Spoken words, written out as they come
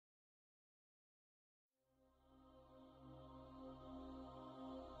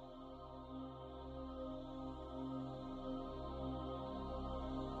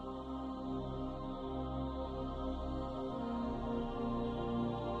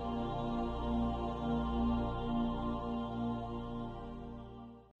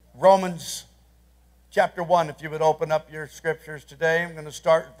Romans chapter 1, if you would open up your scriptures today. I'm going to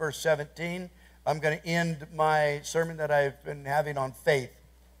start at verse 17. I'm going to end my sermon that I've been having on faith.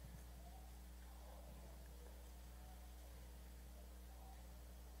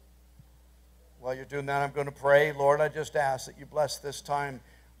 While you're doing that, I'm going to pray. Lord, I just ask that you bless this time.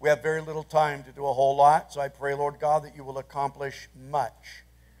 We have very little time to do a whole lot, so I pray, Lord God, that you will accomplish much.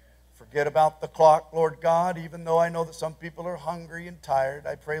 Forget about the clock, Lord God, even though I know that some people are hungry and tired.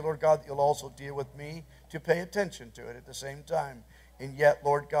 I pray, Lord God, that you'll also deal with me to pay attention to it at the same time. And yet,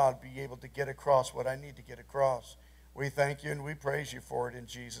 Lord God, be able to get across what I need to get across. We thank you and we praise you for it in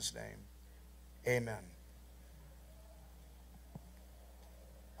Jesus' name. Amen.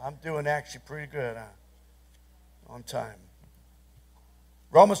 I'm doing actually pretty good, huh? On time.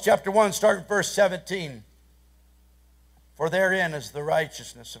 Romans chapter 1, starting verse 17. For therein is the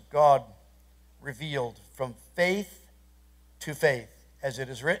righteousness of God revealed from faith to faith. As it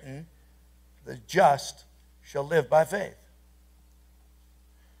is written, the just shall live by faith.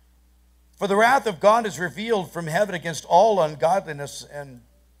 For the wrath of God is revealed from heaven against all ungodliness and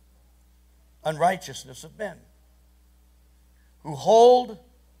unrighteousness of men, who hold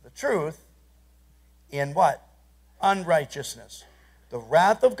the truth in what? Unrighteousness. The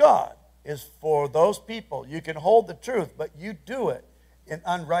wrath of God is for those people. You can hold the truth, but you do it in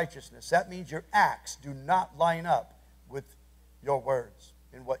unrighteousness. That means your acts do not line up with your words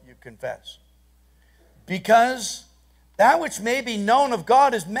in what you confess. Because that which may be known of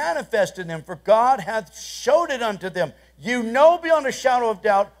God is manifest in them, for God hath showed it unto them. You know beyond a shadow of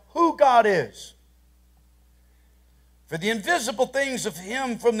doubt who God is. For the invisible things of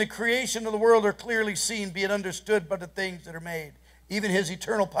him from the creation of the world are clearly seen, being understood by the things that are made, even his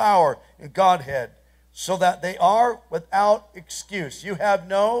eternal power and Godhead, so that they are without excuse. You have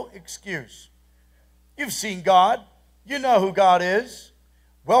no excuse. You've seen God. You know who God is.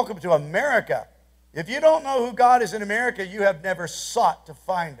 Welcome to America. If you don't know who God is in America, you have never sought to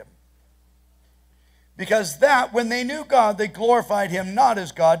find him. Because that, when they knew God, they glorified him not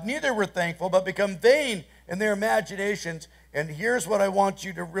as God, neither were thankful, but become vain in their imaginations. And here's what I want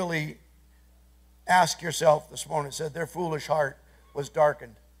you to really ask yourself this morning. It said, their foolish heart was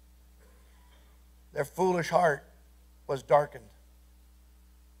darkened. Their foolish heart was darkened.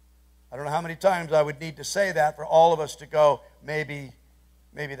 I don't know how many times I would need to say that for all of us to go, maybe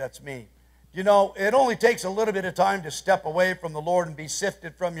that's me. You know, it only takes a little bit of time to step away from the Lord and be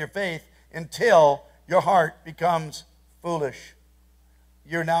sifted from your faith until your heart becomes foolish.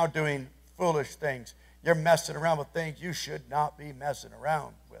 You're now doing foolish things. You're messing around with things you should not be messing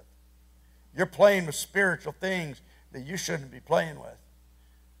around with. You're playing with spiritual things that you shouldn't be playing with.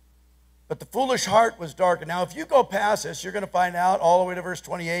 But the foolish heart was darkened. Now, if you go past this, you're going to find out all the way to verse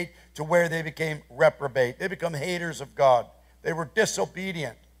 28 to where they became reprobate. They become haters of God. They were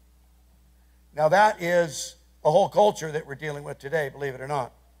disobedient. Now, that is a whole culture that we're dealing with today, believe it or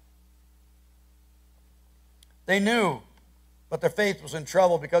not. They knew, but their faith was in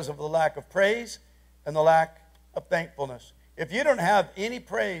trouble because of the lack of praise and the lack of thankfulness. If you don't have any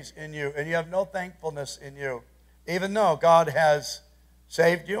praise in you and you have no thankfulness in you, even though God has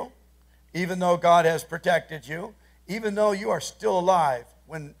saved you, even though God has protected you, even though you are still alive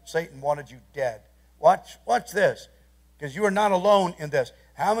when Satan wanted you dead. Watch this, because you are not alone in this.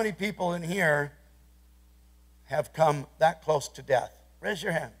 How many people in here have come that close to death? Raise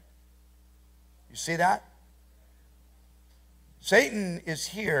your hand. You see that? Satan is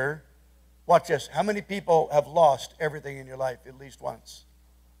here. Watch this. How many people have lost everything in your life at least once?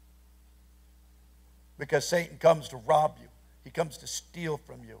 Because Satan comes to rob you. He comes to steal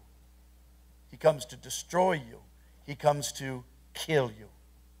from you. He comes to destroy you. He comes to kill you.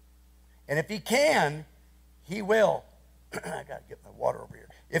 And if he can, he will. I got to get my water over here.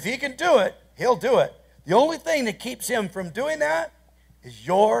 If he can do it, he'll do it. The only thing that keeps him from doing that is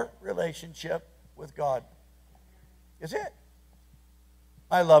your relationship with God. Is it?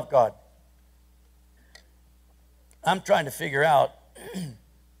 I love God. I'm trying to figure out,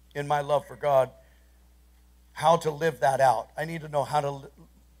 in my love for God, how to live that out. I need to know how to,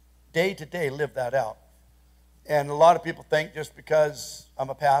 day to day, live that out. And a lot of people think just because I'm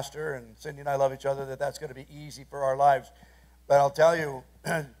a pastor and Cindy and I love each other that that's going to be easy for our lives. But I'll tell you,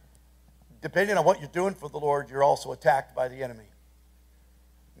 depending on what you're doing for the Lord, you're also attacked by the enemy.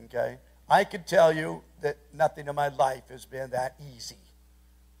 Okay? I can tell you that nothing in my life has been that easy.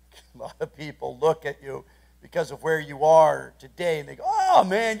 A lot of people look at you because of where you are today and they go, oh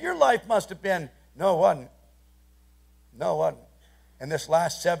man, your life must have been, no, it wasn't. No, it wasn't. In this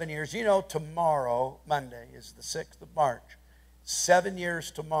last 7 years, you know, tomorrow, Monday, is the 6th of March. 7 years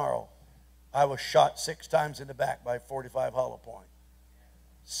tomorrow, I was shot 6 times in the back by a .45 hollow point.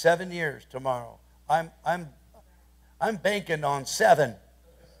 7 years tomorrow. I'm banking on 7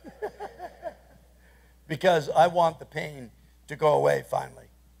 because I want the pain to go away finally.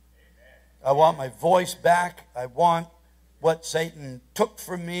 I want my voice back. I want what Satan took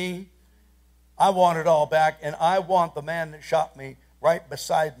from me. I want it all back, and I want the man that shot me right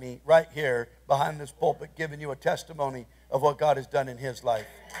beside me, right here, behind this pulpit, giving you a testimony of what God has done in his life.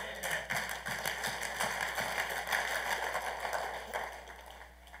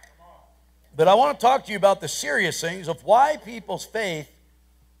 But I want to talk to you about the serious things of why people's faith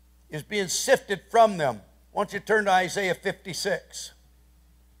is being sifted from them. I want you to turn to Isaiah 56.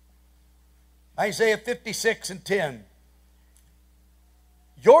 Isaiah 56 and 10.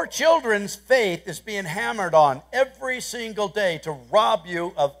 Your children's faith is being hammered on every single day to rob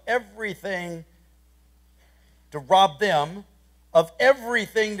you of everything, to rob them of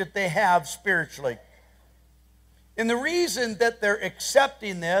everything that they have spiritually. And the reason that they're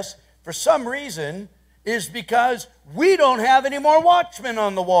accepting this, for some reason, is because we don't have any more watchmen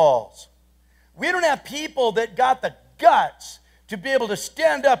on the walls. We don't have people that got the guts to be able to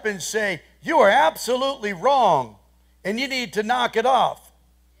stand up and say, you are absolutely wrong, and you need to knock it off.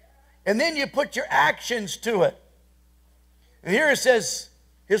 And then you put your actions to it. And here it says,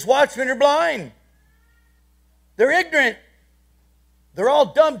 his watchmen are blind. They're ignorant. They're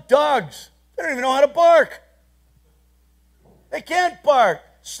all dumb dogs. They don't even know how to bark. They can't bark.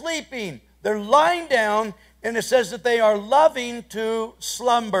 Sleeping. They're lying down, and it says that they are loving to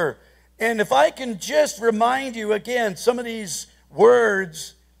slumber. And if I can just remind you again, some of these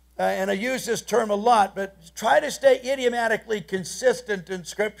words, and I use this term a lot, but try to stay idiomatically consistent in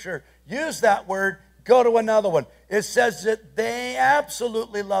Scripture. Use that word, go to another one. It says that they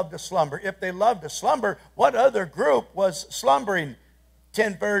absolutely love to slumber. If they love to slumber, what other group was slumbering?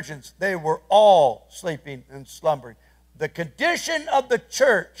 10 virgins. They were all sleeping and slumbering. The condition of the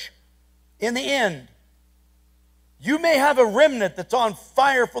church in the end, you may have a remnant that's on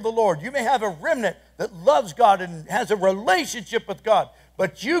fire for the Lord. You may have a remnant that loves God and has a relationship with God.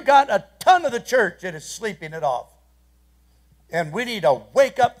 But you got a ton of the church that is sleeping it off. And we need to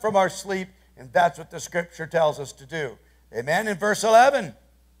wake up from our sleep, and that's what the Scripture tells us to do. Amen. In verse 11, it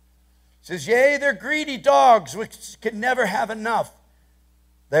says, yea, they're greedy dogs which can never have enough.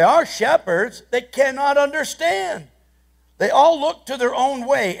 They are shepherds that cannot understand. They all look to their own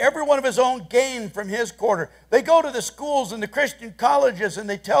way, every one of his own gain from his quarter. They go to the schools and the Christian colleges, and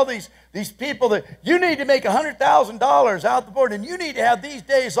they tell these people that you need to make $100,000 out the board, and you need to have these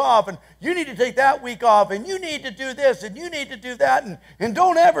days off, and you need to take that week off, and you need to do this, and you need to do that, and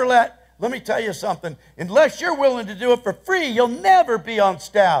don't ever let me tell you something, unless you're willing to do it for free, you'll never be on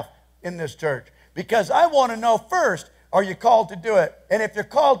staff in this church. Because I want to know first, are you called to do it? And if you're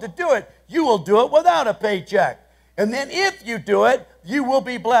called to do it, you will do it without a paycheck. And then if you do it, you will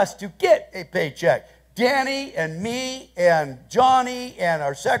be blessed to get a paycheck. Danny and me and Johnny and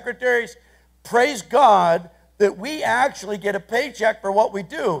our secretaries, praise God that we actually get a paycheck for what we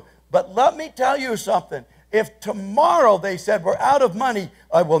do. But let me tell you something. If tomorrow they said we're out of money,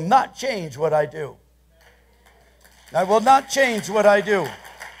 I will not change what I do. I will not change what I do.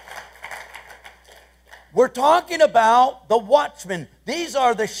 We're talking about the watchmen. These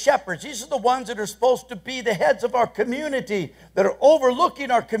are the shepherds. These are the ones that are supposed to be the heads of our community, that are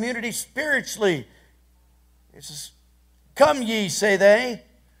overlooking our community spiritually. It says, come ye, say they,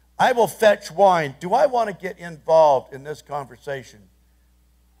 I will fetch wine. Do I want to get involved in this conversation?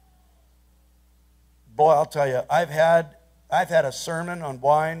 Boy, I'll tell you, I've had a sermon on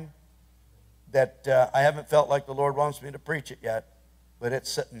wine that I haven't felt like the Lord wants me to preach it yet, but it's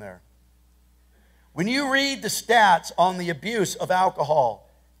sitting there. When you read the stats on the abuse of alcohol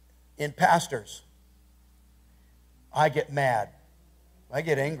in pastors, I get mad. I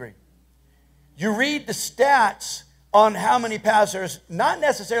get angry. You read the stats on how many pastors not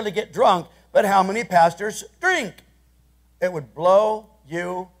necessarily get drunk, but how many pastors drink. It would blow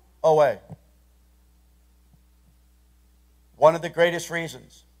you away. One of the greatest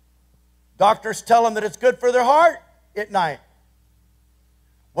reasons. Doctors tell them that it's good for their heart at night.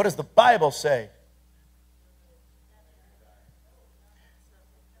 What does the Bible say?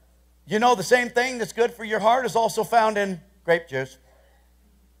 You know, the same thing that's good for your heart is also found in grape juice.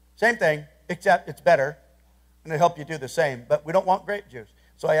 Same thing, except it's better, and it'll help you do the same. But we don't want grape juice.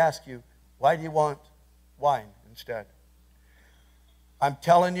 So I ask you, why do you want wine instead? I'm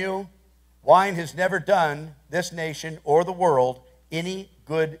telling you, wine has never done this nation or the world any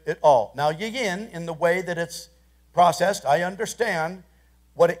good at all. Now, again, in the way that it's processed, I understand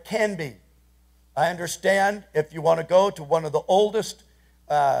what it can be. I understand if you want to go to one of the oldest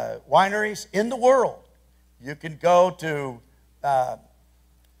wineries in the world. You can go to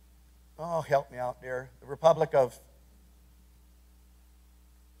oh, help me out there, the Republic of,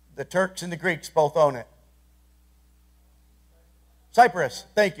 the Turks and the Greeks both own it. Cyprus,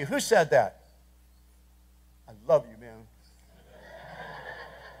 thank you. Who said that? I love you, man.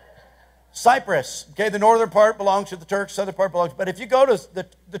 Cyprus, okay, the northern part belongs to the Turks, southern part belongs, but if you go to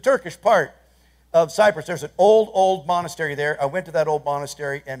the Turkish part of Cyprus, there's an old monastery there. I went to that old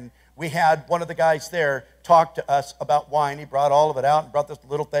monastery, and we had one of the guys there talk to us about wine. He brought all of it out and brought this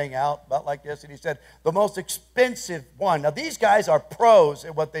little thing out about like this, and he said, the most expensive wine. Now, these guys are pros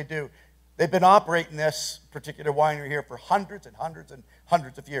at what they do. They've been operating this particular winery here for hundreds and hundreds and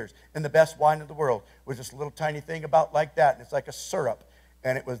hundreds of years. And the best wine in the world was this little tiny thing about like that, and it's like a syrup.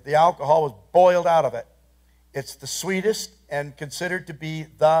 And it was, the alcohol was boiled out of it. It's the sweetest and considered to be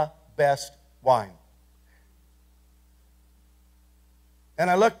the best wine. And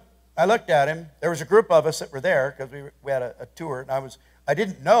I looked at him. There was a group of us that were there because we had a tour, and I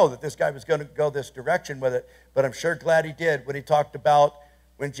didn't know that this guy was going to go this direction with it, but I'm sure glad he did when he talked about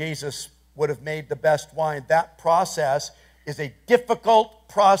when Jesus would have made the best wine. That process is a difficult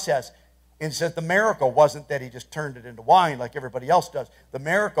process. And he says the miracle wasn't that he just turned it into wine like everybody else does. The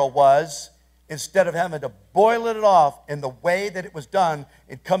miracle was, instead of having to boil it off in the way that it was done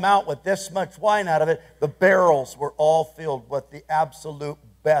and come out with this much wine out of it, the barrels were all filled with the absolute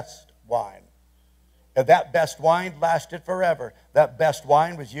best wine. And that best wine lasted forever. That best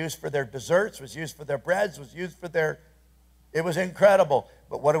wine was used for their desserts, was used for their breads, was used for their... It was incredible.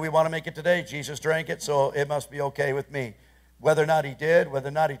 But what do we want to make it today? Jesus drank it, so it must be okay with me. Whether or not he did, whether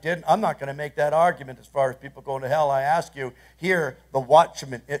or not he didn't, I'm not going to make that argument as far as people going to hell. I ask you, here, the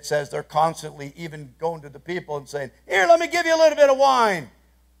watchmen, it says they're constantly even going to the people and saying, here, let me give you a little bit of wine.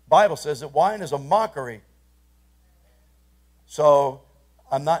 The Bible says that wine is a mockery. So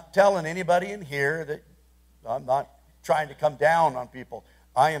I'm not telling anybody in here that, I'm not trying to come down on people.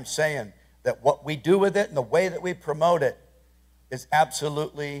 I am saying that what we do with it and the way that we promote it is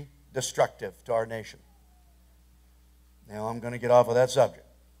absolutely destructive to our nation. Now I'm going to get off of that subject.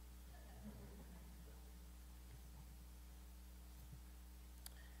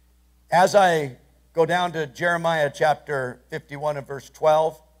 As I go down to Jeremiah chapter 51 and verse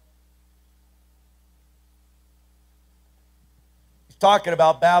 12, he's talking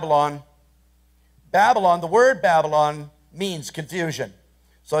about Babylon. Babylon, the word Babylon means confusion.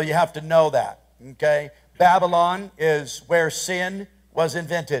 So you have to know that, okay? Babylon is where sin was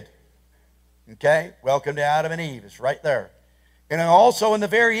invented. Okay, welcome to Adam and Eve. It's right there. And also in the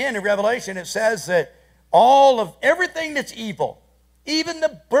very end of Revelation, it says that everything that's evil, even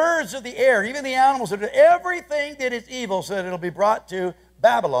the birds of the air, even the animals, everything that is evil, so that it'll be brought to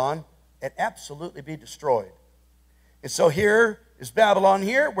Babylon and absolutely be destroyed. And so here is Babylon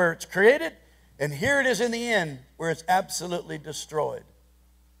here, where it's created, and here it is in the end, where it's absolutely destroyed.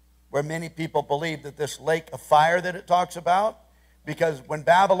 Where many people believe that this lake of fire that it talks about, because when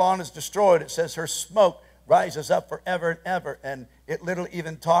Babylon is destroyed, it says her smoke rises up forever and ever. And it literally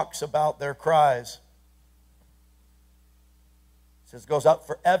even talks about their cries. It says it goes up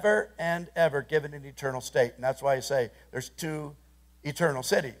forever and ever, given an eternal state. And that's why I say there's two eternal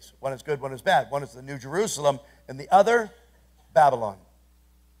cities. One is good, one is bad. One is the New Jerusalem, and the other, Babylon.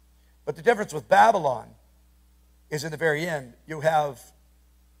 But the difference with Babylon is in the very end, you have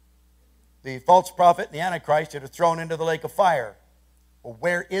the false prophet and the Antichrist that are thrown into the lake of fire. Well,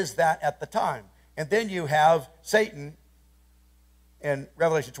 where is that at the time? And then you have Satan in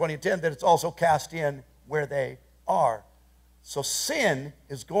Revelation 20 and 10 that it's also cast in where they are. So sin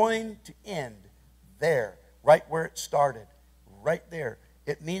is going to end there, right where it started, right there.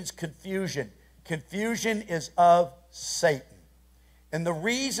 It means confusion. Confusion is of Satan. And the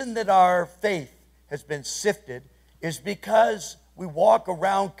reason that our faith has been sifted is because we walk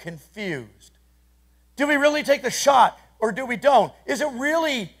around confused. Do we really take the shot? Or do we don't? Is it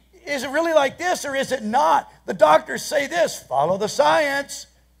really like this or is it not? The doctors say this, follow the science.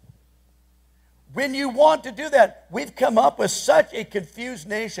 When you want to do that, we've come up with such a confused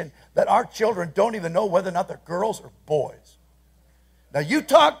nation that our children don't even know whether or not they're girls or boys. Now you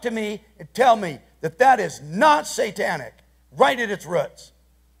talk to me and tell me that that is not satanic, right at its roots.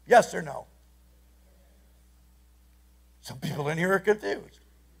 Yes or no? Some people in here are confused.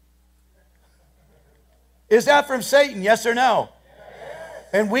 Is that from Satan? Yes or no? Yes.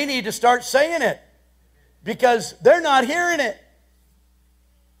 And we need to start saying it because they're not hearing it.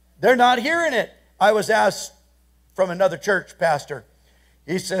 They're not hearing it. I was asked from another church pastor.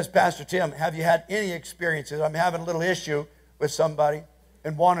 He says, Pastor Tim, have you had any experiences? I'm having a little issue with somebody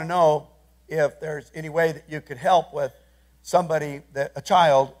and want to know if there's any way that you could help with somebody, a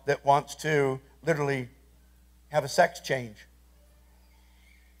child that wants to literally have a sex change.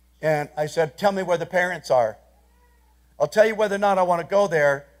 And I said, tell me where the parents are. I'll tell you whether or not I want to go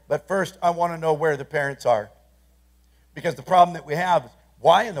there, but first I want to know where the parents are. Because the problem that we have is,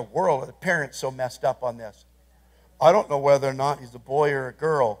 why in the world are the parents so messed up on this? I don't know whether or not he's a boy or a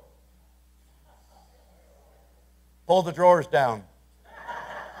girl. Pull the drawers down.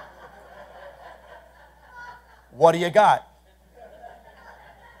 What do you got?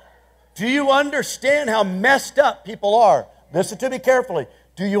 Do you understand how messed up people are? Listen to me carefully.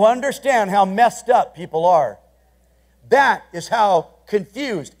 Do you understand how messed up people are? That is how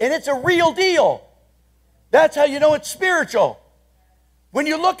confused. And it's a real deal. That's how you know it's spiritual. When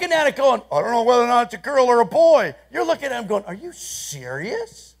you're looking at it going, I don't know whether or not it's a girl or a boy. You're looking at them going, are you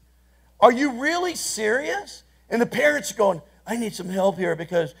serious? Are you really serious? And the parents are going, I need some help here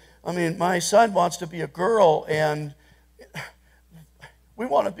because, my son wants to be a girl and we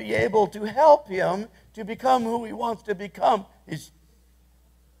want to be able to help him to become who he wants to become.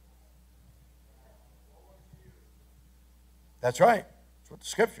 That's right. That's what the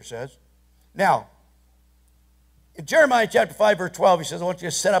scripture says. Now, in Jeremiah chapter 5, verse 12, he says, I want you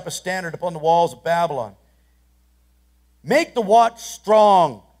to set up a standard upon the walls of Babylon. Make the watch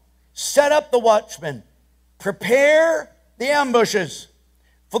strong. Set up the watchmen. Prepare the ambushes.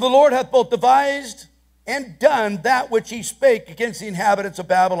 For the Lord hath both devised and done that which he spake against the inhabitants of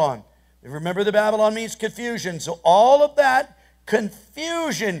Babylon. Remember, the Babylon means confusion. So all of that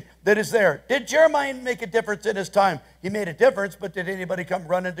confusion that is there. Did Jeremiah make a difference in his time? He made a difference, but did anybody come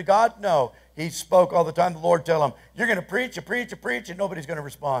running to God? No. He spoke all the time. The Lord tell him, you're going to preach, and nobody's going to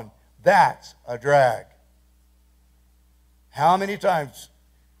respond. That's a drag. How many times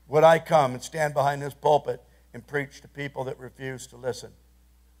would I come and stand behind this pulpit and preach to people that refuse to listen?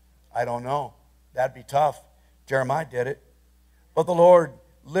 I don't know. That'd be tough. Jeremiah did it. But the Lord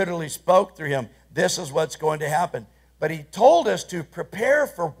literally spoke through him. This is what's going to happen. But he told us to prepare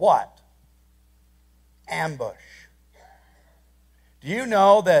for what? Ambush. Do you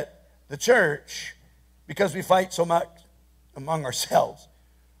know that the church, because we fight so much among ourselves,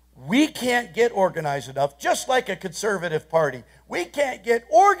 we can't get organized enough, just like a conservative party. We can't get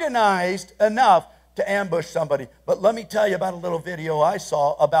organized enough to ambush somebody. But let me tell you about a little video I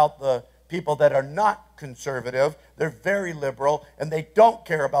saw about the people that are not conservative. They're very liberal, and they don't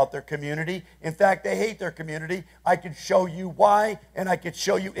care about their community. In fact, they hate their community. I could show you why, and I could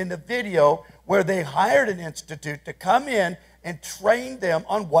show you in the video where they hired an institute to come in and train them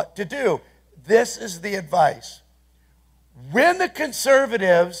on what to do. This is the advice. When the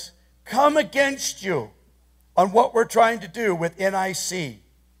conservatives come against you on what we're trying to do with NIC,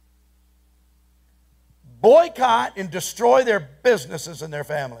 boycott and destroy their businesses and their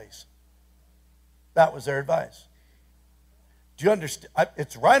families. That was their advice. Do you understand?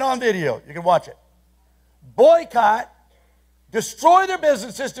 It's right on video. You can watch it. Boycott, destroy their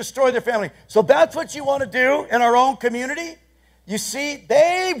businesses, destroy their family. So that's what you want to do in our own community? You see,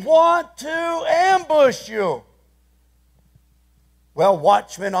 they want to ambush you. Well,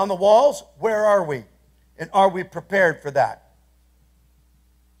 watchmen on the walls, where are we? And are we prepared for that?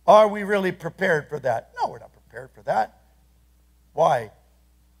 Are we really prepared for that? No, we're not prepared for that. Why?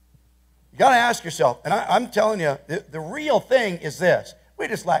 You got to ask yourself, and I'm telling you, the real thing is this. We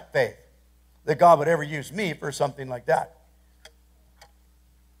just lack faith that God would ever use me for something like that.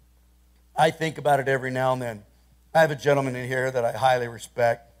 I think about it every now and then. I have a gentleman in here that I highly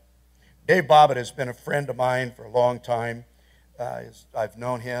respect. Dave Bobbitt has been a friend of mine for a long time. I've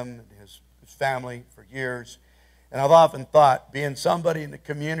known him and his family for years. And I've often thought, being somebody in the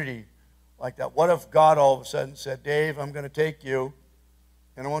community like that, what if God all of a sudden said, Dave, I'm going to take you,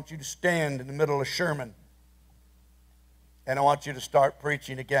 and I want you to stand in the middle of Sherman, and I want you to start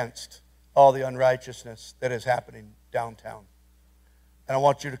preaching against all the unrighteousness that is happening downtown. And I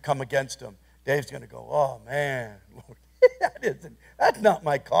want you to come against them. Dave's going to go, oh, man, Lord, that's not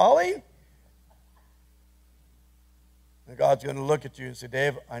my calling. And God's going to look at you and say,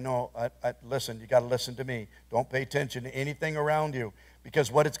 Dave, I know, listen, you got to listen to me. Don't pay attention to anything around you,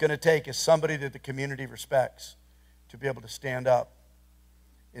 because what it's going to take is somebody that the community respects to be able to stand up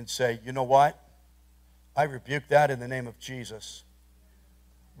and say, you know what? I rebuke that in the name of Jesus.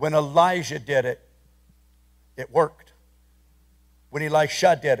 When Elijah did it, it worked. When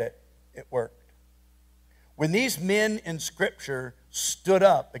Elisha did it, it worked. When these men in Scripture stood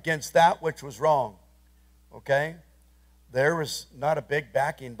up against that which was wrong, okay, there was not a big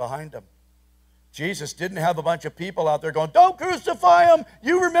backing behind them. Jesus didn't have a bunch of people out there going, don't crucify him.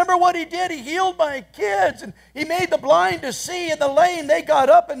 You remember what he did? He healed my kids, and he made the blind to see, and the lame, they got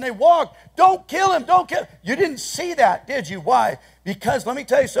up and they walked. Don't kill him. Don't kill him. You didn't see that, did you? Why? Because let me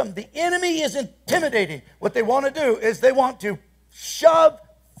tell you something. The enemy is intimidating. What they want to do is they want to shove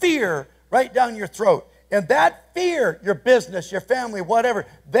fear right down your throat. And that fear, your business, your family, whatever,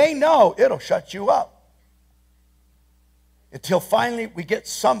 they know it'll shut you up. Until finally we get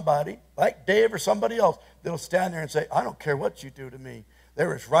somebody, like Dave or somebody else, that'll stand there and say, I don't care what you do to me.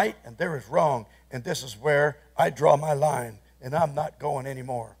 There is right and there is wrong, and this is where I draw my line, and I'm not going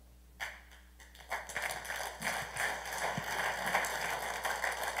anymore.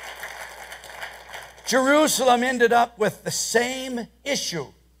 Jerusalem ended up with the same issue.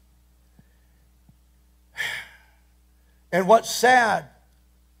 And what's sad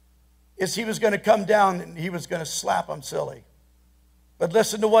is he was going to come down and he was going to slap them silly. But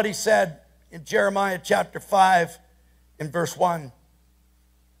listen to what he said in Jeremiah chapter 5 in verse 1.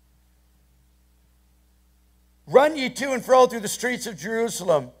 Run ye to and fro through the streets of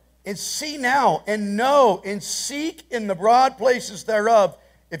Jerusalem, and see now, and know, and seek in the broad places thereof,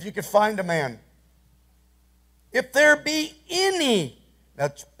 if you could find a man. If there be any, now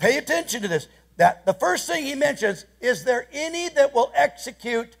pay attention to this, that the first thing he mentions, is there any that will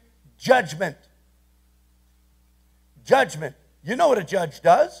execute judgment? Judgment. You know what a judge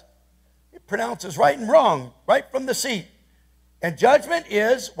does? He pronounces right and wrong, right from the seat. And judgment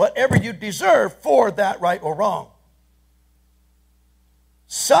is whatever you deserve for that right or wrong.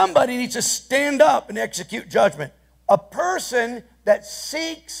 Somebody needs to stand up and execute judgment. A person that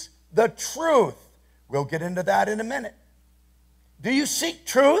seeks the truth. We'll get into that in a minute. Do you seek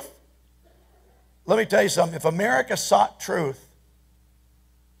truth? Let me tell you something. If America sought truth,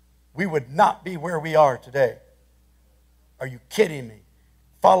 we would not be where we are today. Are you kidding me?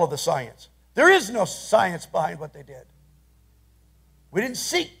 Follow the science. There is no science behind what they did. We didn't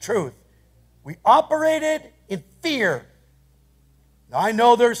seek truth. We operated in fear. Now, I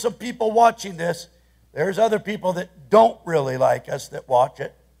know there's some people watching this. There's other people that don't really like us that watch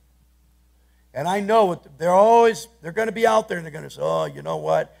it. And I know they're going to be out there and they're going to say, oh, you know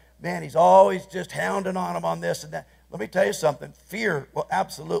what? Man, he's always just hounding on them on this and that. Let me tell you something. Fear will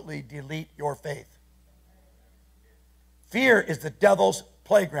absolutely delete your faith. Fear is the devil's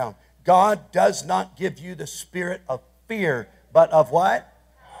playground. God does not give you the spirit of fear, but of what?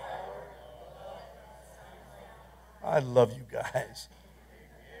 I love you guys.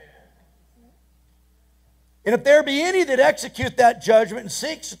 And if there be any that execute that judgment and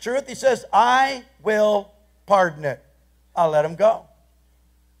seeks the truth, he says, I will pardon it. I'll let him go.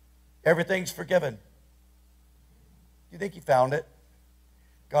 Everything's forgiven. Do you think he found it?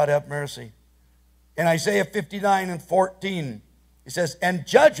 God have mercy. In Isaiah 59 and 14, he says, and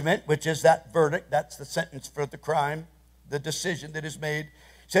judgment, which is that verdict, that's the sentence for the crime, the decision that is made,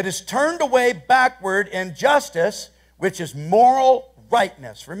 he said, is turned away backward, and justice, which is moral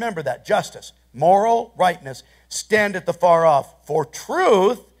rightness. Remember that, justice, moral rightness, standeth afar off. For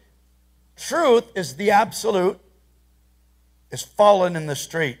truth is the absolute, is fallen in the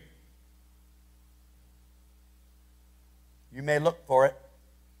street. You may look for it,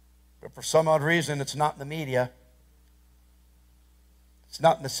 but for some odd reason, it's not in the media. It's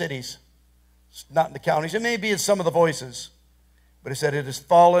not in the cities. It's not in the counties. It may be in some of the voices. But he said it is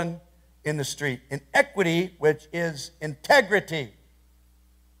fallen in the street. In equity, which is integrity.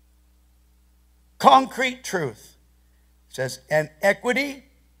 Concrete truth. It says, and equity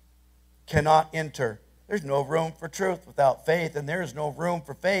cannot enter. There's no room for truth without faith, and there is no room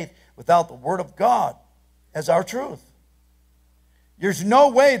for faith without the Word of God as our truth. There's no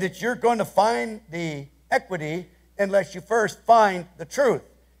way that you're going to find the equity unless you first find the truth.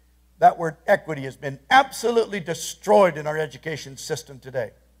 That word equity has been absolutely destroyed in our education system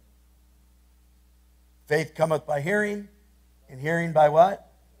today. Faith cometh by hearing, and hearing by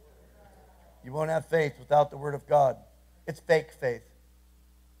what? You won't have faith without the Word of God. It's fake faith.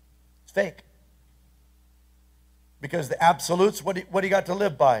 It's fake. Because the absolutes, what do you got to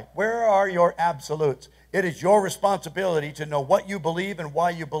live by? Where are your absolutes? It is your responsibility to know what you believe and why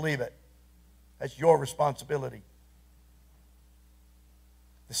you believe it. That's your responsibility.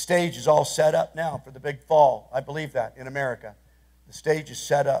 The stage is all set up now for the big fall. I believe that in America. The stage is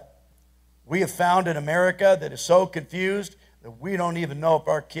set up. We have found an America that is so confused that we don't even know if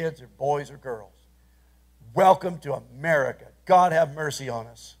our kids are boys or girls. Welcome to America. God have mercy on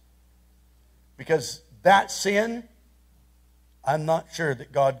us. Because that sin, I'm not sure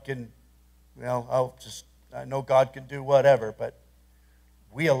that God can, I know God can do whatever, but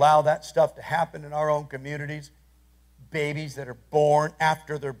we allow that stuff to happen in our own communities. Babies that are born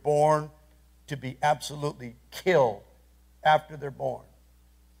after they're born to be absolutely killed after they're born.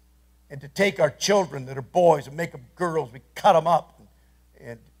 And to take our children that are boys and make them girls, we cut them up.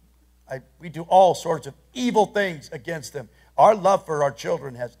 And we do all sorts of evil things against them. Our love for our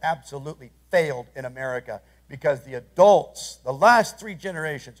children has absolutely failed in America because the adults, the last 3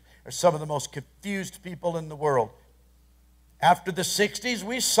 generations, are some of the most confused people in the world. After the 60s,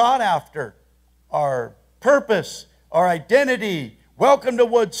 we sought after our purpose, our identity. Welcome to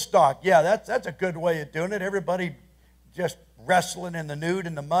Woodstock. Yeah, that's a good way of doing it. Everybody just wrestling in the nude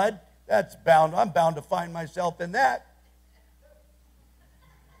in the mud. I'm bound to find myself in that.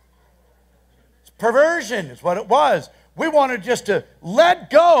 It's perversion is what it was. We wanted just to let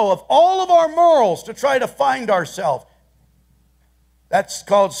go of all of our morals to try to find ourselves. That's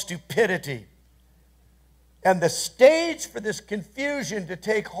called stupidity. And the stage for this confusion to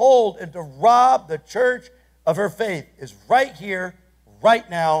take hold and to rob the church of her faith is right here, right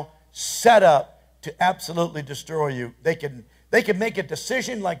now, set up to absolutely destroy you. They can make a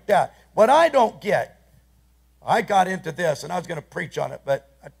decision like that. What I don't get, I got into this, and I was going to preach on it,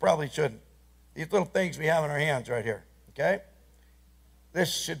 but I probably shouldn't. These little things we have in our hands right here, okay?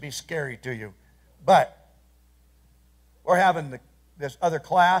 This should be scary to you. But we're having this other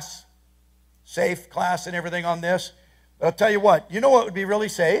class, safe class and everything on this. But I'll tell you what, you know what would be really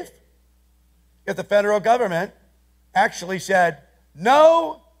safe? If the federal government actually said,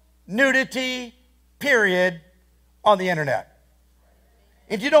 no nudity, period, on the internet.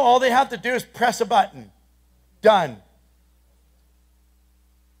 And you know, all they have to do is press a button. Done.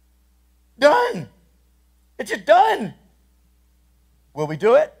 Done. It's just done. Will we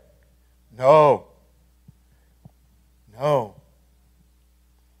do it? No. No.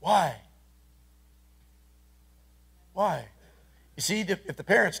 Why? Why? You see, if the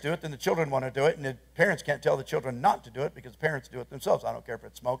parents do it, then the children want to do it, and the parents can't tell the children not to do it because the parents do it themselves. I don't care if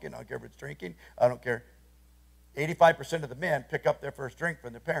it's smoking. I don't care if it's drinking. I don't care. 85% of the men pick up their first drink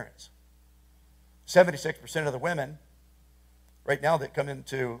from their parents. 76% of the women right now that come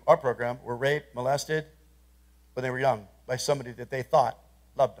into our program were raped, molested when they were young by somebody that they thought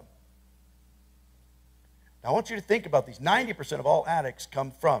loved them. Now, I want you to think about these. 90% of all addicts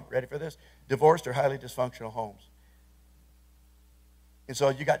come from, ready for this, divorced or highly dysfunctional homes. And so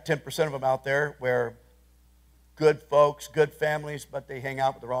you got 10% of them out there where good folks, good families, but they hang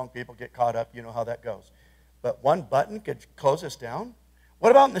out with the wrong people, get caught up. You know how that goes. But one button could close us down.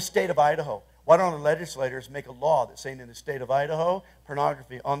 What about in the state of Idaho? Why don't the legislators make a law that's saying in the state of Idaho,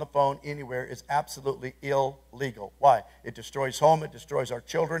 pornography on the phone anywhere is absolutely illegal? Why? It destroys home, it destroys our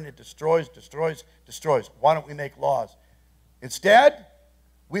children, it destroys. Why don't we make laws? Instead,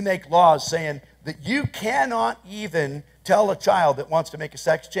 we make laws saying that you cannot even tell a child that wants to make a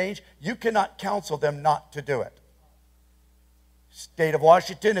sex change, you cannot counsel them not to do it. State of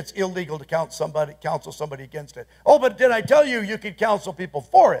Washington, it's illegal to counsel somebody against it. Oh, but did I tell you can counsel people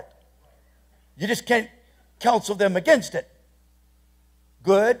for it? You just can't counsel them against it.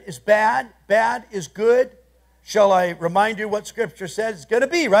 Good is bad, bad is good. Shall I remind you what Scripture says it's going to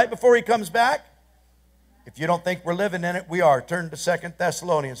be right before he comes back? If you don't think we're living in it, we are. Turn to 2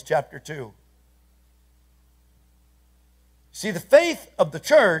 Thessalonians chapter 2. See, the faith of the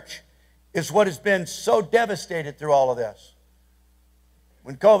church is what has been so devastated through all of this.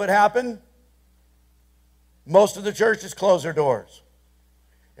 When COVID happened, most of the churches closed their doors.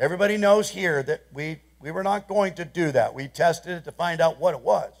 Everybody knows here that we were not going to do that. We tested it to find out what it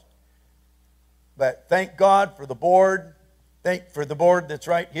was. But thank God for the board. Thank for the board that's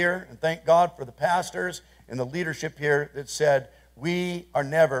right here. And thank God for the pastors and the leadership here that said, we are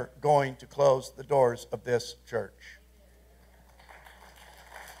never going to close the doors of this church.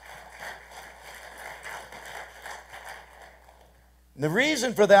 And the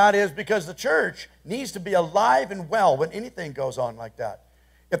reason for that is because the church needs to be alive and well when anything goes on like that.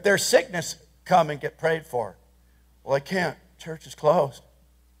 If there's sickness, come and get prayed for. Well, I can't. Church is closed.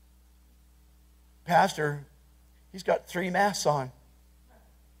 Pastor, he's got 3 masks on.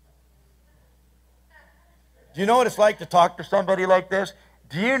 Do you know what it's like to talk to somebody like this?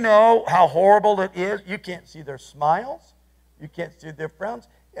 Do you know how horrible it is? You can't see their smiles. You can't see their frowns.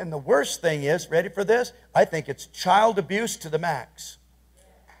 And the worst thing is, ready for this? I think it's child abuse to the max.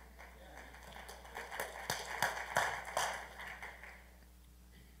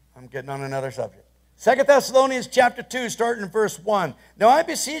 I'm getting on another subject. 2 Thessalonians chapter 2, starting in verse 1. Now I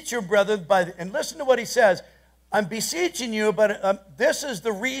beseech you, brethren, and listen to what he says. I'm beseeching you, but this is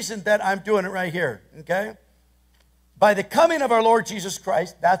the reason that I'm doing it right here, okay? By the coming of our Lord Jesus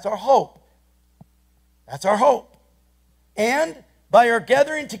Christ, that's our hope. That's our hope. And by our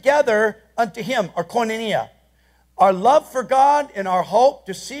gathering together unto him, our koinonia, our love for God and our hope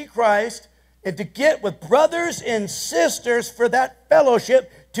to see Christ and to get with brothers and sisters for that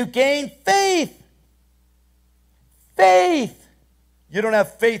fellowship to gain faith. Faith. You don't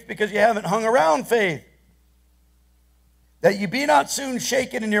have faith because you haven't hung around faith. That ye be not soon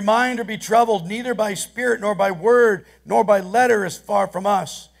shaken in your mind or be troubled, neither by spirit, nor by word, nor by letter is far from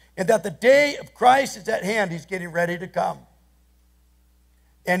us. And that the day of Christ is at hand. He's getting ready to come.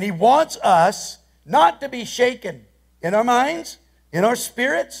 And he wants us not to be shaken in our minds, in our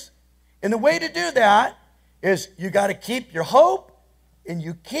spirits. And the way to do that is you got to keep your hope and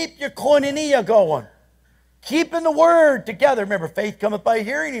you keep your koinonia going. Keeping the word together. Remember, faith cometh by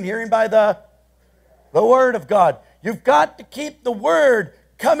hearing, and hearing by the word of God. You've got to keep the word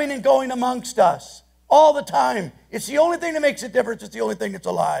coming and going amongst us all the time. It's the only thing that makes a difference. It's the only thing that's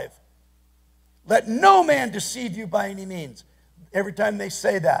alive. Let no man deceive you by any means. Every time they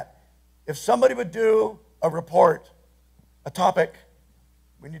say that, if somebody would do a report, a topic,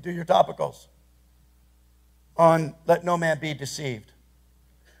 when you do your topicals, on let no man be deceived.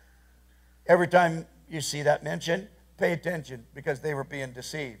 Every time you see that mentioned, pay attention, because they were being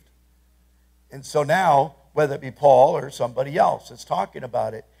deceived. And so now, whether it be Paul or somebody else that's talking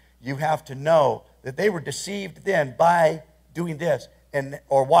about it, you have to know that they were deceived then by doing this,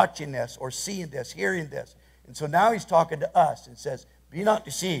 or watching this, or seeing this, hearing this. And so now he's talking to us and says, be not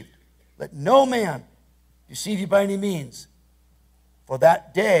deceived. Let no man deceive you by any means. For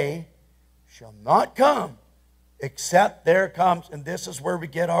that day shall not come, except there comes, and this is where we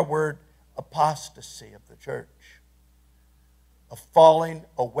get our word apostasy of the church. A falling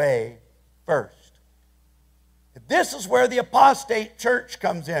away first. This is where the apostate church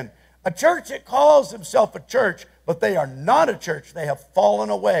comes in. A church that calls himself a church, but they are not a church. They have fallen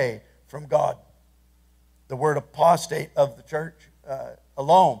away from God. The word apostate of the church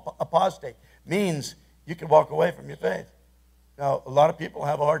alone, apostate, means you can walk away from your faith. Now, a lot of people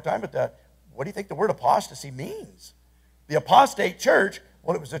have a hard time with that. What do you think the word apostasy means? The apostate church,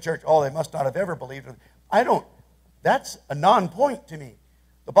 well, it was a church, oh, they must not have ever believed. That's a non-point to me.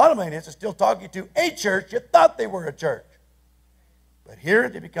 The bottom line is, it's still talking to a church that thought they were a church. But here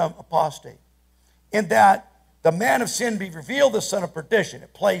they become apostate. In that the man of sin be revealed, the son of perdition.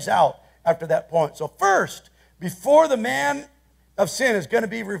 It plays out after that point. So first, before the man of sin is going to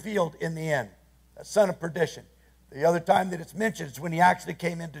be revealed in the end, that son of perdition. The other time that it's mentioned is when he actually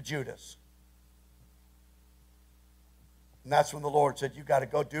came into Judas. And that's when the Lord said, you got to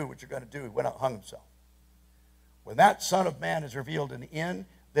go do what you're going to do. He went out and hung himself. When that Son of Man is revealed in the end,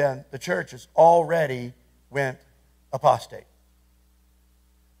 then the church has already went apostate.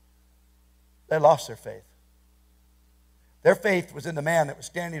 They lost their faith. Their faith was in the man that was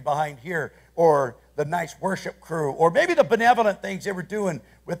standing behind here, or the nice worship crew, or maybe the benevolent things they were doing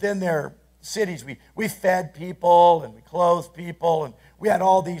within their cities. We fed people, and we clothed people, and we had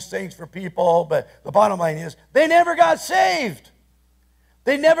all these things for people, but the bottom line is, they never got saved.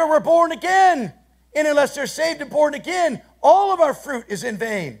 They never were born again. And unless they're saved and born again, all of our fruit is in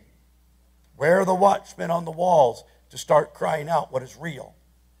vain. Where are the watchmen on the walls to start crying out what is real?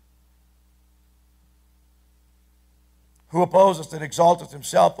 Who opposes and exalteth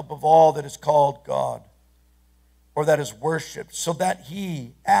himself above all that is called God, or that is worshipped, so that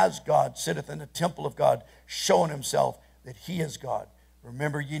he, as God, sitteth in the temple of God, showing himself that he is God.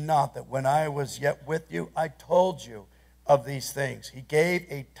 Remember ye not that when I was yet with you, I told you of these things. He gave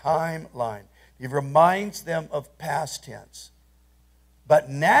a timeline. He reminds them of past tense.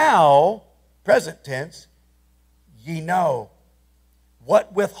 But now, present tense, ye know.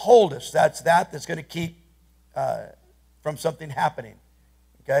 What withholdeth? That's going to keep from something happening.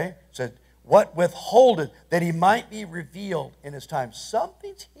 Okay? So, what withholdeth? That he might be revealed in his time.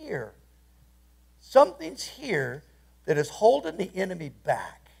 Something's here. Something's here that is holding the enemy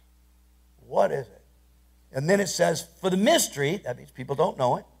back. What is it? And then it says, for the mystery, that means people don't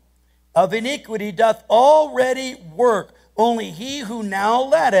know it, of iniquity doth already work. Only he who now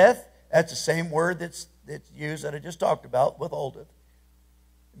letteth, that's the same word that's used that I just talked about, withholdeth.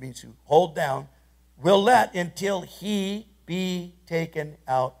 It means to hold down, will let until he be taken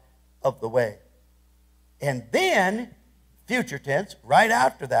out of the way. And then, future tense, right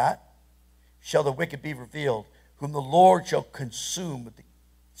after that, shall the wicked be revealed, whom the Lord shall consume with the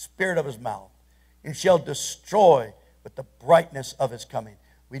spirit of his mouth, and shall destroy with the brightness of his coming.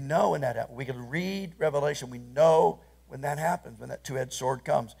 We know when that happens. We can read Revelation. We know when that happens, when that two-edged sword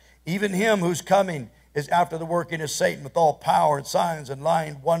comes. Even him whose coming is after the working of Satan with all power and signs and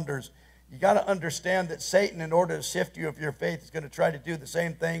lying wonders. You got to understand that Satan, in order to sift you of your faith, is going to try to do the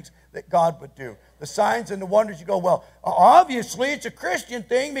same things that God would do. The signs and the wonders, you go, well, obviously it's a Christian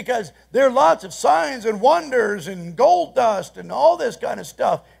thing because there are lots of signs and wonders and gold dust and all this kind of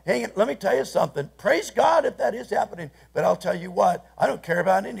stuff. Hang on, let me tell you something. Praise God if that is happening. But I'll tell you what, I don't care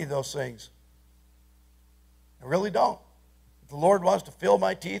about any of those things. I really don't. If the Lord wants to fill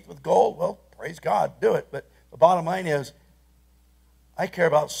my teeth with gold, well, praise God, do it. But the bottom line is, I care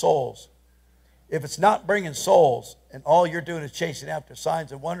about souls. If it's not bringing souls and all you're doing is chasing after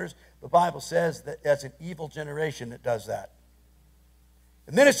signs and wonders, the Bible says that that's an evil generation that does that.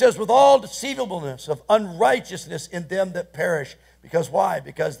 And then it says, with all deceivableness of unrighteousness in them that perish. Because why?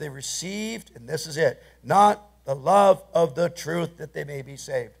 Because they received, and this is it, not the love of the truth that they may be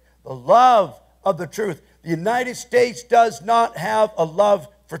saved. The love of the truth. The United States does not have a love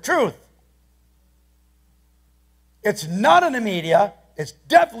for truth. It's not in the media. It's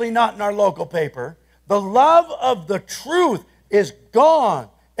definitely not in our local paper. The love of the truth is gone.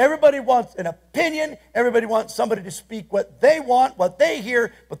 Everybody wants an opinion. Everybody wants somebody to speak what they want, what they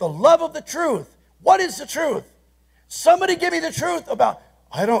hear. But the love of the truth, what is the truth? Somebody give me the truth about,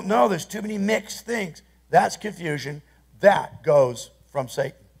 I don't know, there's too many mixed things. That's confusion. That goes from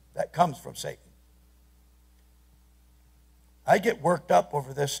Satan. That comes from Satan. I get worked up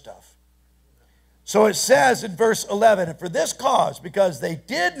over this stuff. So it says in verse 11, and for this cause, because they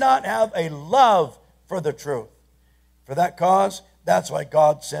did not have a love for the truth. For that cause, that's why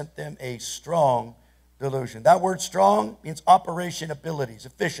God sent them a strong delusion. That word strong means operation abilities,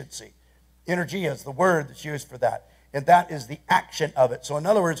 efficiency. Energia is the word that's used for that. And that is the action of it. So in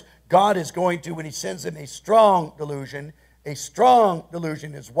other words, God is going to, when he sends them a strong delusion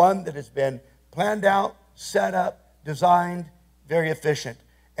is one that has been planned out, set up, designed, very efficient.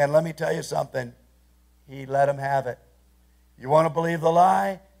 And let me tell you something. He let them have it. You want to believe the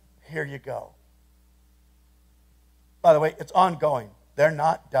lie? Here you go. By the way, it's ongoing. They're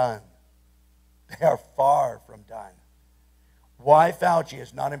not done. They are far from done. Why Fauci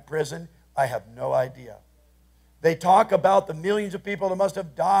is not in prison, I have no idea. They talk about the millions of people that must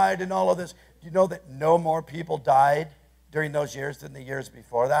have died and all of this. Do you know that no more people died during those years than the years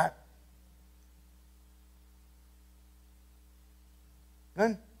before that?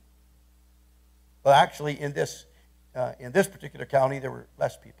 None. Well, actually, in this particular county, there were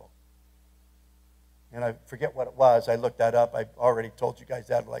less people. And I forget what it was. I looked that up. I already told you guys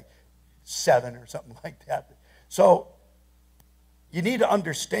that, like 7 or something like that. So you need to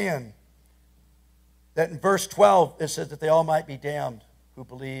understand that in verse 12, it says that they all might be damned who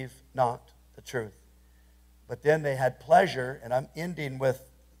believe not the truth. But then they had pleasure, and I'm ending with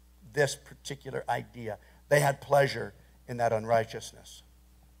this particular idea. They had pleasure in that unrighteousness.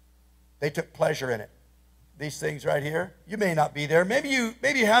 They took pleasure in it. These things right here, you may not be there. Maybe you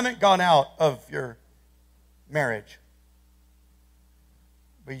haven't gone out of your marriage.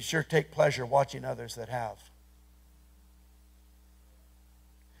 But you sure take pleasure watching others that have.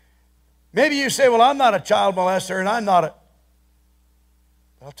 Maybe you say, well, I'm not a child molester and I'm not a...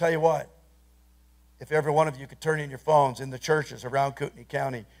 But I'll tell you what. If every one of you could turn in your phones in the churches around Kootenai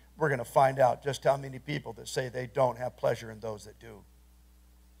County, we're going to find out just how many people that say they don't have pleasure in those that do.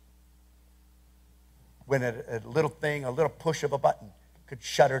 When a little thing, a little push of a button could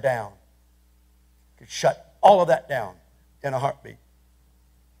shut her down. Could shut all of that down in a heartbeat.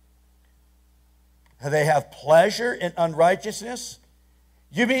 They have pleasure in unrighteousness.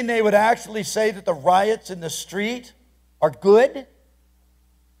 You mean they would actually say that the riots in the street are good?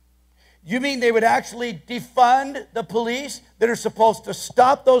 You mean they would actually defund the police that are supposed to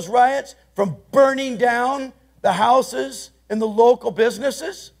stop those riots from burning down the houses and the local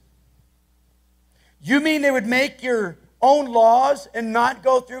businesses? You mean they would make your own laws and not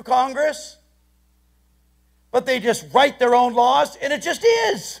go through Congress? But they just write their own laws and it just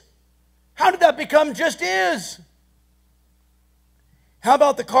is. How did that become just is? How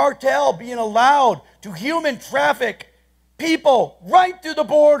about the cartel being allowed to human traffic people right through the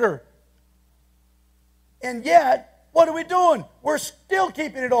border? And yet, what are we doing? We're still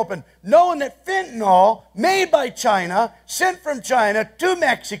keeping it open, knowing that fentanyl, made by China, sent from China to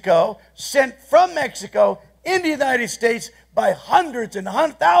Mexico, sent from Mexico into the United States by hundreds and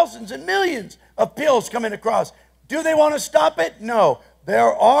thousands and millions of pills coming across. Do they want to stop it? No.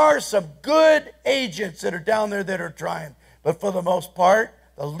 There are some good agents that are down there that are trying. But for the most part,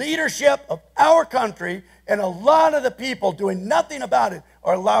 the leadership of our country and a lot of the people doing nothing about it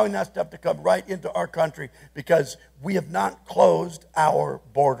are allowing that stuff to come right into our country because we have not closed our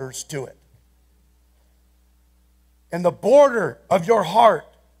borders to it. And the border of your heart,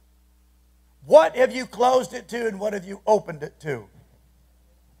 what have you closed it to and what have you opened it to?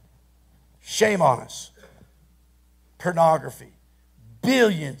 Shame on us. Pornography.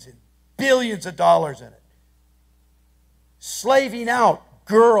 Billions and billions of dollars in it. Slaving out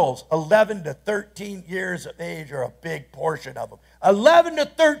girls 11 to 13 years of age are a big portion of them. 11 to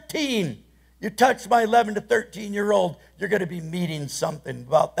 13. You touch my 11 to 13-year-old, you're going to be meeting something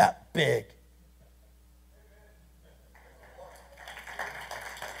about that big.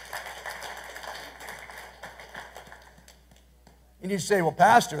 And you say, well,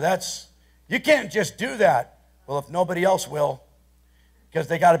 Pastor, you can't just do that. Well, if nobody else will, because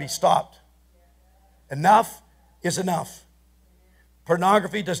they got to be stopped. Enough is enough.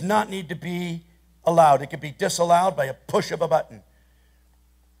 Pornography does not need to be allowed. It can be disallowed by a push of a button.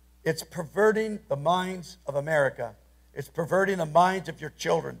 It's perverting the minds of America. It's perverting the minds of your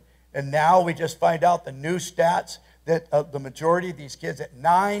children. And now we just find out the new stats that the majority of these kids at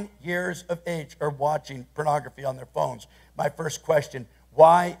 9 years of age are watching pornography on their phones. My first question,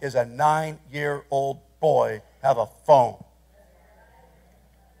 why is a 9-year-old boy have a phone?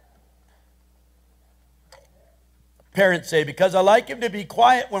 Parents say, because I like him to be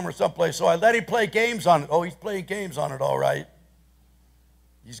quiet when we're someplace, so I let him play games on it. Oh, he's playing games on it, all right.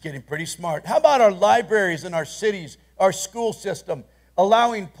 He's getting pretty smart. How about our libraries in our cities, our school system,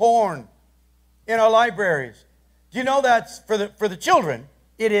 allowing porn in our libraries? Do you know that's for the children?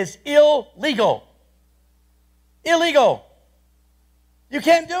 It is illegal. Illegal. You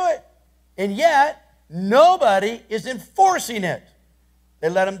can't do it. And yet, nobody is enforcing it. They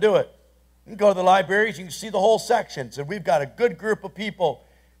let them do it. You can go to the libraries, you can see the whole sections. And we've got a good group of people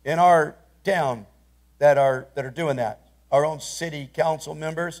in our town that are doing that. Our own city council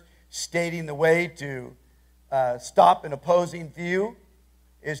members stating the way to stop an opposing view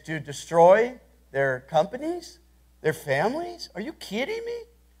is to destroy their companies, their families. Are you kidding me?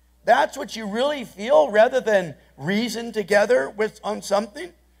 That's what you really feel rather than reason together on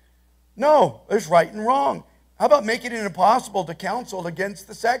something? No, there's right and wrong. How about making it impossible to counsel against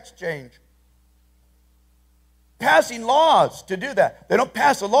the sex change? Passing laws to do that. They don't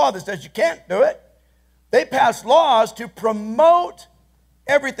pass a law that says you can't do it. They pass laws to promote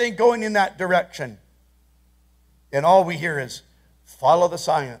everything going in that direction. And all we hear is, follow the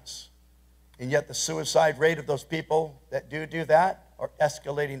science. And yet the suicide rate of those people that do that are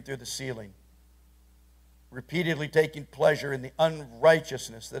escalating through the ceiling. Repeatedly taking pleasure in the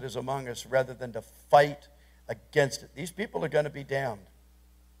unrighteousness that is among us rather than to fight against it. These people are going to be damned.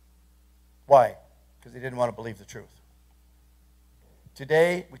 Why? Because they didn't want to believe the truth.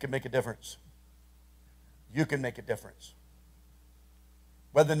 Today, we can make a difference. You can make a difference.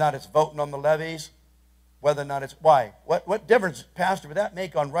 Whether or not it's voting on the levies, whether or not it's, why? What difference, Pastor, would that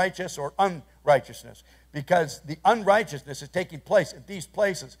make on righteous or unrighteousness? Because the unrighteousness is taking place in these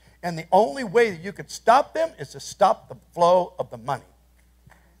places. And the only way that you could stop them is to stop the flow of the money.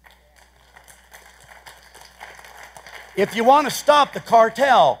 If you want to stop the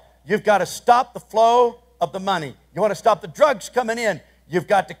cartel, you've got to stop the flow of the money. You want to stop the drugs coming in, you've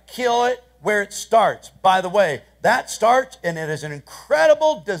got to kill it where it starts. By the way, that starts, and it is an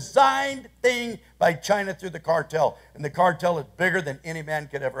incredible designed thing by China through the cartel. And the cartel is bigger than any man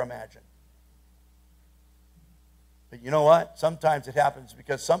could ever imagine. But you know what? Sometimes it happens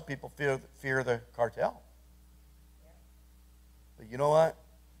because some people fear the cartel. But you know what?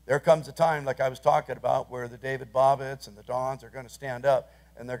 There comes a time, like I was talking about, where the David Bobbitts and the Dons are going to stand up,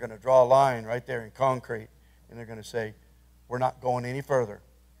 and they're going to draw a line right there in concrete, and they're going to say, we're not going any further.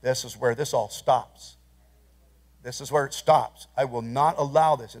 This is where this all stops. This is where it stops. I will not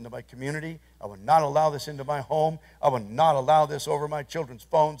allow this into my community. I will not allow this into my home. I will not allow this over my children's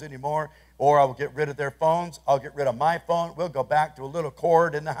phones anymore, or I will get rid of their phones. I'll get rid of my phone. We'll go back to a little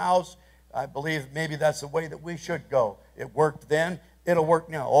cord in the house. I believe maybe that's the way that we should go. It worked then. It'll work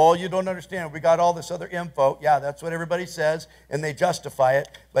now. Oh, you don't understand. We got all this other info. Yeah, that's what everybody says, and they justify it.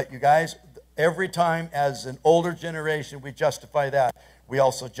 But you guys, every time as an older generation we justify that, we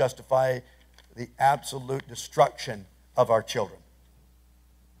also justify the absolute destruction of our children.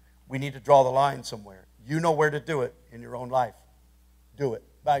 We need to draw the line somewhere. You know where to do it in your own life. Do it.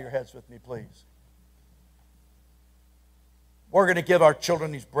 Bow your heads with me, please. We're going to give our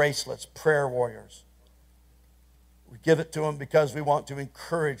children these bracelets, prayer warriors. We give it to them because we want to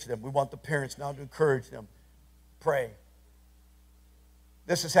encourage them. We want the parents now to encourage them. Pray.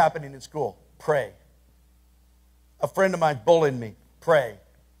 This is happening in school. Pray. A friend of mine bullied me. Pray.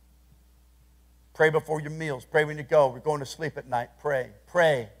 Pray before your meals. Pray when you go. We're going to sleep at night. Pray.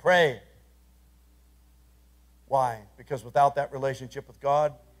 Pray. Pray. Why? Because without that relationship with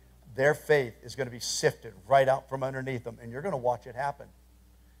God, their faith is going to be sifted right out from underneath them. And you're going to watch it happen.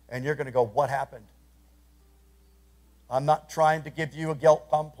 And you're going to go, what happened? I'm not trying to give you a guilt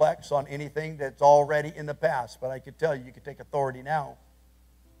complex on anything that's already in the past. But I can tell you, you can take authority now.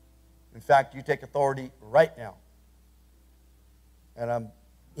 In fact, you take authority right now. And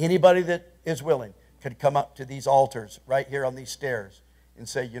anybody that is willing could come up to these altars right here on these stairs and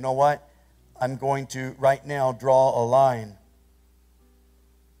say, you know what? I'm going to right now draw a line.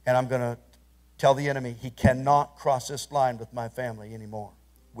 And I'm going to tell the enemy he cannot cross this line with my family anymore.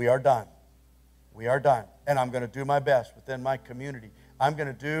 We are done. We are done. And I'm going to do my best within my community. I'm going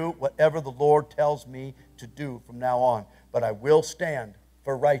to do whatever the Lord tells me to do from now on. But I will stand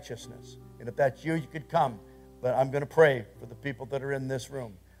for righteousness. And if that's you, you could come. But I'm going to pray for the people that are in this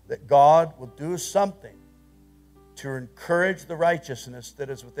room, that God will do something to encourage the righteousness that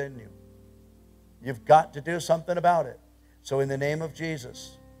is within you. You've got to do something about it. So in the name of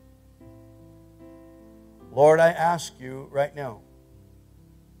Jesus, Lord, I ask you right now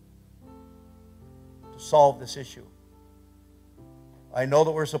to solve this issue. I know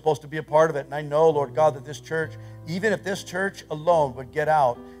that we're supposed to be a part of it, and I know, Lord God, that this church, even if this church alone would get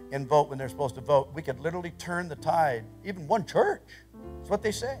out and vote when they're supposed to vote, we could literally turn the tide. Even one church, that's what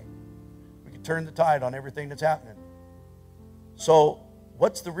they say. We could turn the tide on everything that's happening. So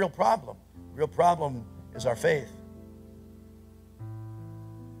what's the real problem? The real problem is our faith.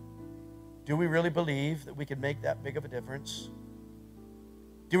 Do we really believe that we can make that big of a difference?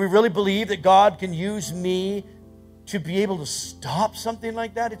 Do we really believe that God can use me to be able to stop something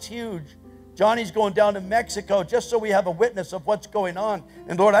like that? It's huge. Johnny's going down to Mexico just so we have a witness of what's going on.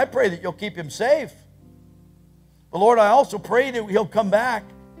 And Lord, I pray that you'll keep him safe. But Lord, I also pray that he'll come back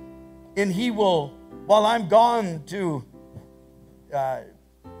and he will, while I'm gone to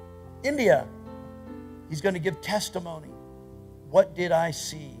India, he's going to give testimony. What did I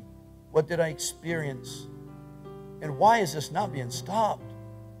see? What did I experience? And why is this not being stopped?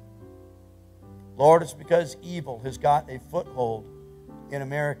 Lord, it's because evil has got a foothold in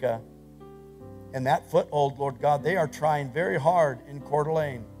America. And that foothold, Lord God, they are trying very hard in Coeur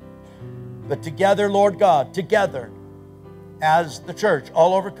d'Alene. But together, Lord God, together, as the church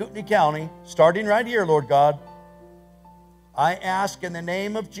all over Kootenai County, starting right here, Lord God, I ask in the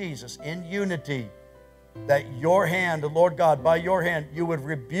name of Jesus, in unity, that your hand, Lord God, by your hand, you would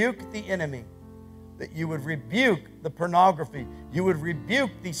rebuke the enemy, that you would rebuke the pornography, you would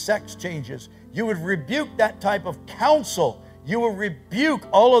rebuke these sex changes, you would rebuke that type of counsel, you will rebuke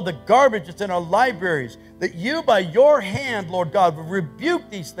all of the garbage that's in our libraries, that you, by your hand, Lord God, will rebuke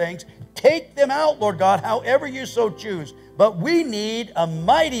these things, take them out, Lord God, however you so choose. But we need a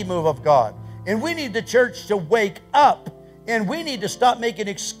mighty move of God, and we need the church to wake up, and we need to stop making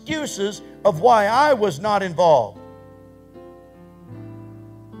excuses of why I was not involved.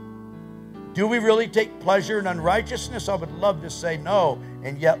 Do we really take pleasure in unrighteousness? I would love to say no.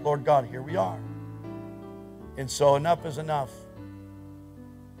 And yet, Lord God, here we are. And so enough is enough.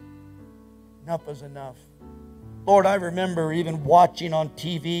 Enough is enough. Lord, I remember even watching on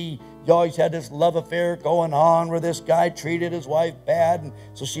TV, you always had this love affair going on where this guy treated his wife bad, and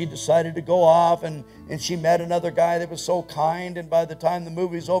so she decided to go off, and she met another guy that was so kind, and by the time the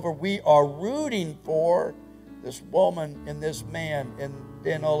movie's over, we are rooting for this woman and this man, and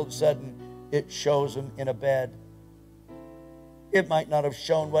then all of a sudden it shows him in a bed. It might not have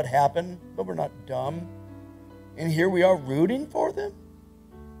shown what happened, but we're not dumb. And here we are rooting for them?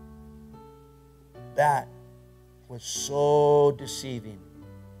 That was so deceiving.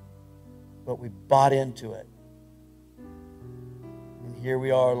 But we bought into it. And here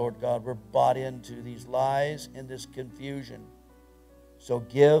we are, Lord God. We're bought into these lies and this confusion. So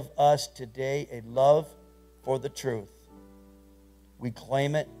give us today a love for the truth. We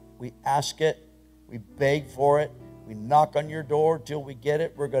claim it. We ask it. We beg for it. We knock on your door till we get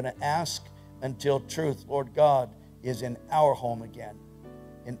it. We're going to ask until truth, Lord God, is in our home again,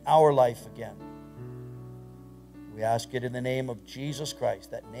 in our life again. We ask it in the name of Jesus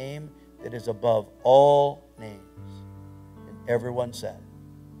Christ, that name that is above all names. And everyone said,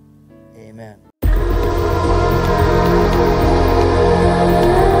 amen.